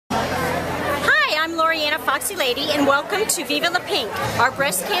I'm Loriana Foxy Lady, and welcome to Viva La Pink, our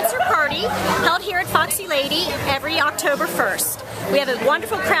breast cancer party held here at Foxy Lady every October 1st. We have a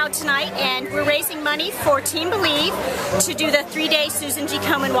wonderful crowd tonight, and we're raising money for Team Believe to do the 3-day Susan G.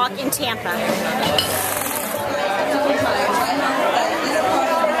 Komen Walk in Tampa.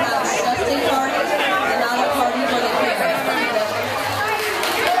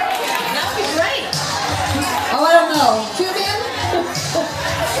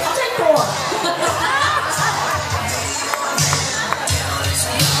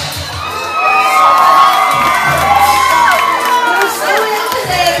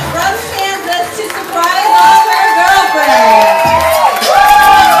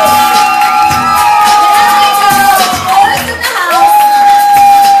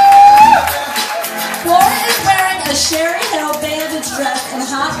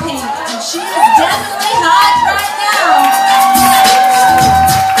 She is definitely hot right now.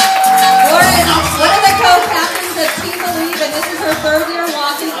 Laura is one of the co-captains of Team Believe, and this is her 3rd year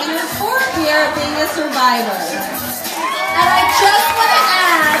walking and her 4th year being a survivor. And I just want to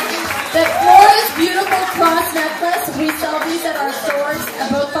add that Laura's beautiful cross necklace, we sell these at our stores,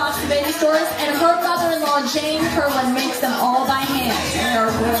 at both Foxy Lady stores, and her mother-in-law Jane Kerwin makes them all by hand. They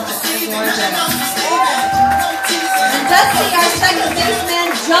are gorgeous. And Dusty, our second baseman,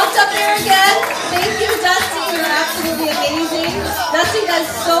 jumped up there again. Thank you, Dusty. You're absolutely amazing. Dusty does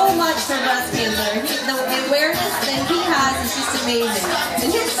so much for breast cancer. The awareness that he has is just amazing.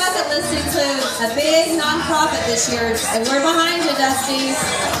 And his bucket list includes a big nonprofit this year. And we're behind you, Dusty.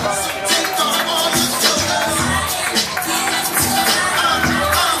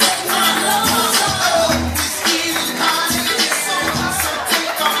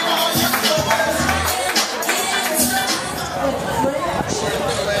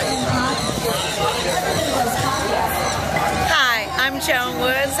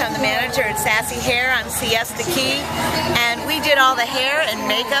 I'm the manager at Sassy Hair on Siesta Key, and we did all the hair and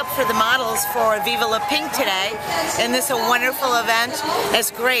makeup for the models for Viva La Pink today, and this is a wonderful event. It's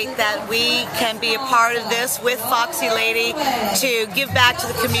great that we can be a part of this with Foxy Lady to give back to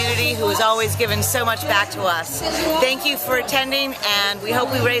the community who has always given so much back to us. Thank you for attending, and we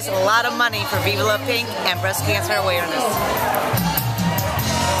hope we raise a lot of money for Viva La Pink and breast cancer awareness.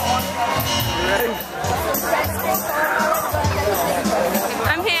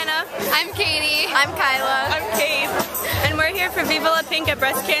 I'm Hannah. I'm Katie. I'm Kyla. I'm Kate. And we're here for Viva La Pink at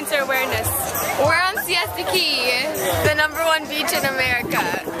Breast Cancer Awareness. We're on Siesta Key, the #1 beach in America.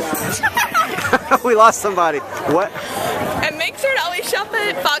 We lost somebody. What? And make sure to always shop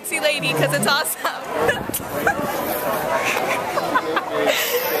at Foxy Lady because it's awesome.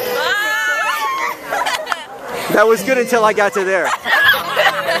 That was good until I got to there.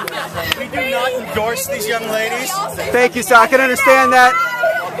 We do not endorse these young ladies. Thank you, sir. I can understand that.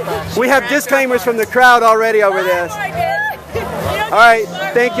 We have disclaimers from the crowd already over this. All right,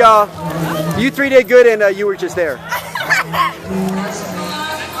 thank y'all. You 3 did good, and you were just there.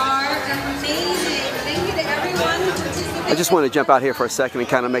 I just want to jump out here for a second and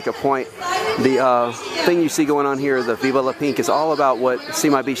kind of make a point. The thing you see going on here, the Viva La Pink, is all about what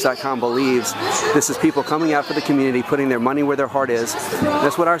SeeMyBeach.com believes. This is people coming out for the community, putting their money where their heart is.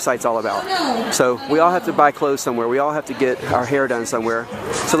 That's what our site's all about. So we all have to buy clothes somewhere. We all have to get our hair done somewhere.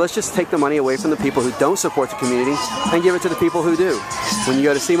 So let's just take the money away from the people who don't support the community and give it to the people who do. When you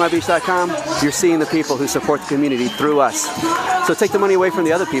go to SeeMyBeach.com, you're seeing the people who support the community through us. So take the money away from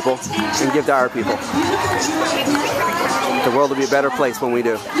the other people and give to our people. The world will be a better place when we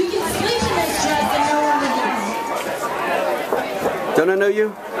do. Don't I know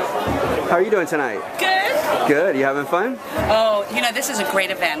you? How are you doing tonight? Good. Good. You having fun? Oh, you know, this is a great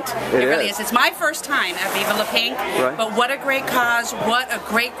event. It really is. It's my first time at Viva La Pink, right. But what a great cause. What a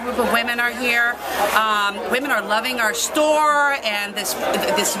great group of women are here. Women are loving our store and this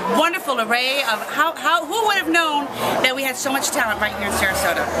wonderful array of who would have known that we had so much talent right here in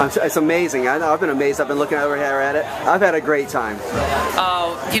Sarasota. It's amazing. I've been amazed. I've been looking over here at it. I've had a great time.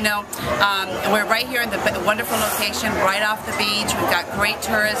 Oh, you know, we're right here in the wonderful location, right off the beach. We've got great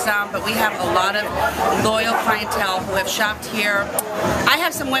tourism, but we have a lot of loyal clientele who have shopped here. I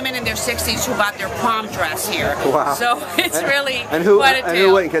have some women in their 60s who bought their prom dress here. Wow. So it's really and who quite a and tale.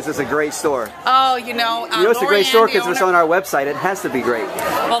 who wouldn't, because it's a great store. Oh, you know it's a great store because it's on our website. It has to be great.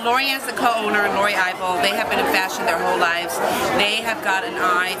 Well, Lorianne's the co-owner, and Lori Eibel. They have been in fashion their whole lives. They have got an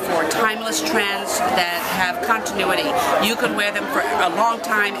eye for timeless trends that have continuity. You could wear them for a long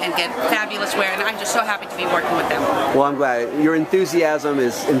time and get fabulous wear, and I'm just so happy to be working with them. Well, I'm glad. Your enthusiasm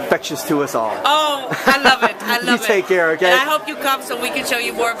is infectious to us all. Oh, I love it. I love it. You take care, okay? And I hope you come so we can show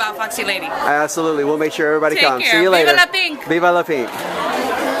you more about Foxy Lady. Absolutely. We'll make sure everybody Take comes. care. See you later. Viva La Pink. Viva La Pink.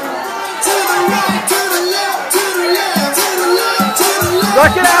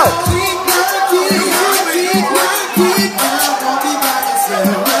 Rock it out.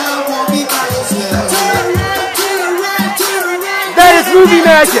 That is movie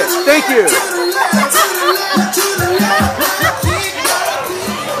magic. Thank you.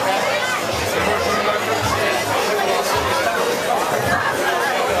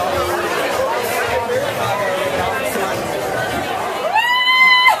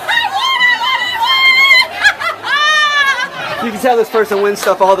 You can tell this person wins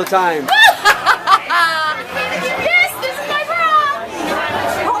stuff all the time. Yes, this is my bra.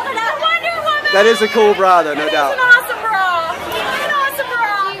 Holding up Wonder Woman. That is a cool bra, though, no doubt. It's an awesome bra. An awesome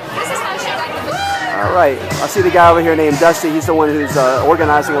bra. This is how she got the book. All right, I see the guy over here named Dusty. He's the one who's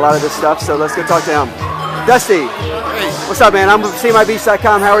organizing a lot of this stuff, so let's go talk to him. Dusty, what's up, man? I'm from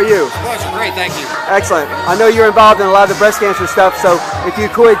SeeMyBeach.com. How are you? Great, thank you. Excellent. I know you're involved in a lot of the breast cancer stuff, so if you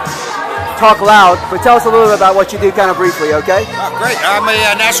could talk loud, but tell us a little bit about what you do kind of briefly, okay? Great. I'm a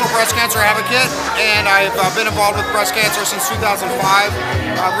national breast cancer advocate, and I've been involved with breast cancer since 2005.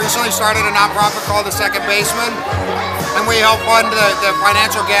 I've recently started a nonprofit called The Second Baseman, and we help fund the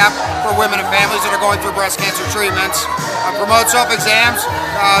financial gap for women and families that are going through breast cancer treatments. Promote self-exams,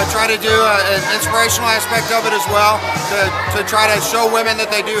 try to do an inspirational aspect of it as well, to try to show women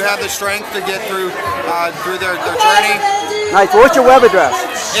that they do have the strength to get through their journey. Nice. What's your web address?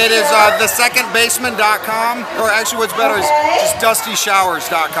 It is thesecondbaseman.com, or actually what's better is just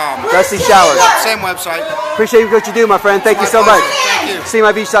dustyshowers.com. Dusty Showers. Same website. Appreciate what you do, my friend. Thank you so much. Thank you.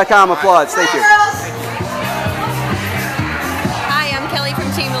 SeeMyBeach.com. Applause. Thank you. Hi, I'm Kelly from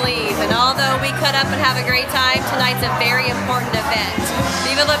Team Believe, and although we cut up and have a great time, tonight's a very important event.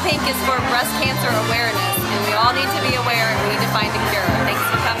 Viva La Pink is for breast cancer awareness, and we all need to be aware and we need to find a cure. Thanks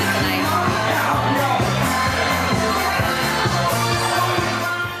for coming.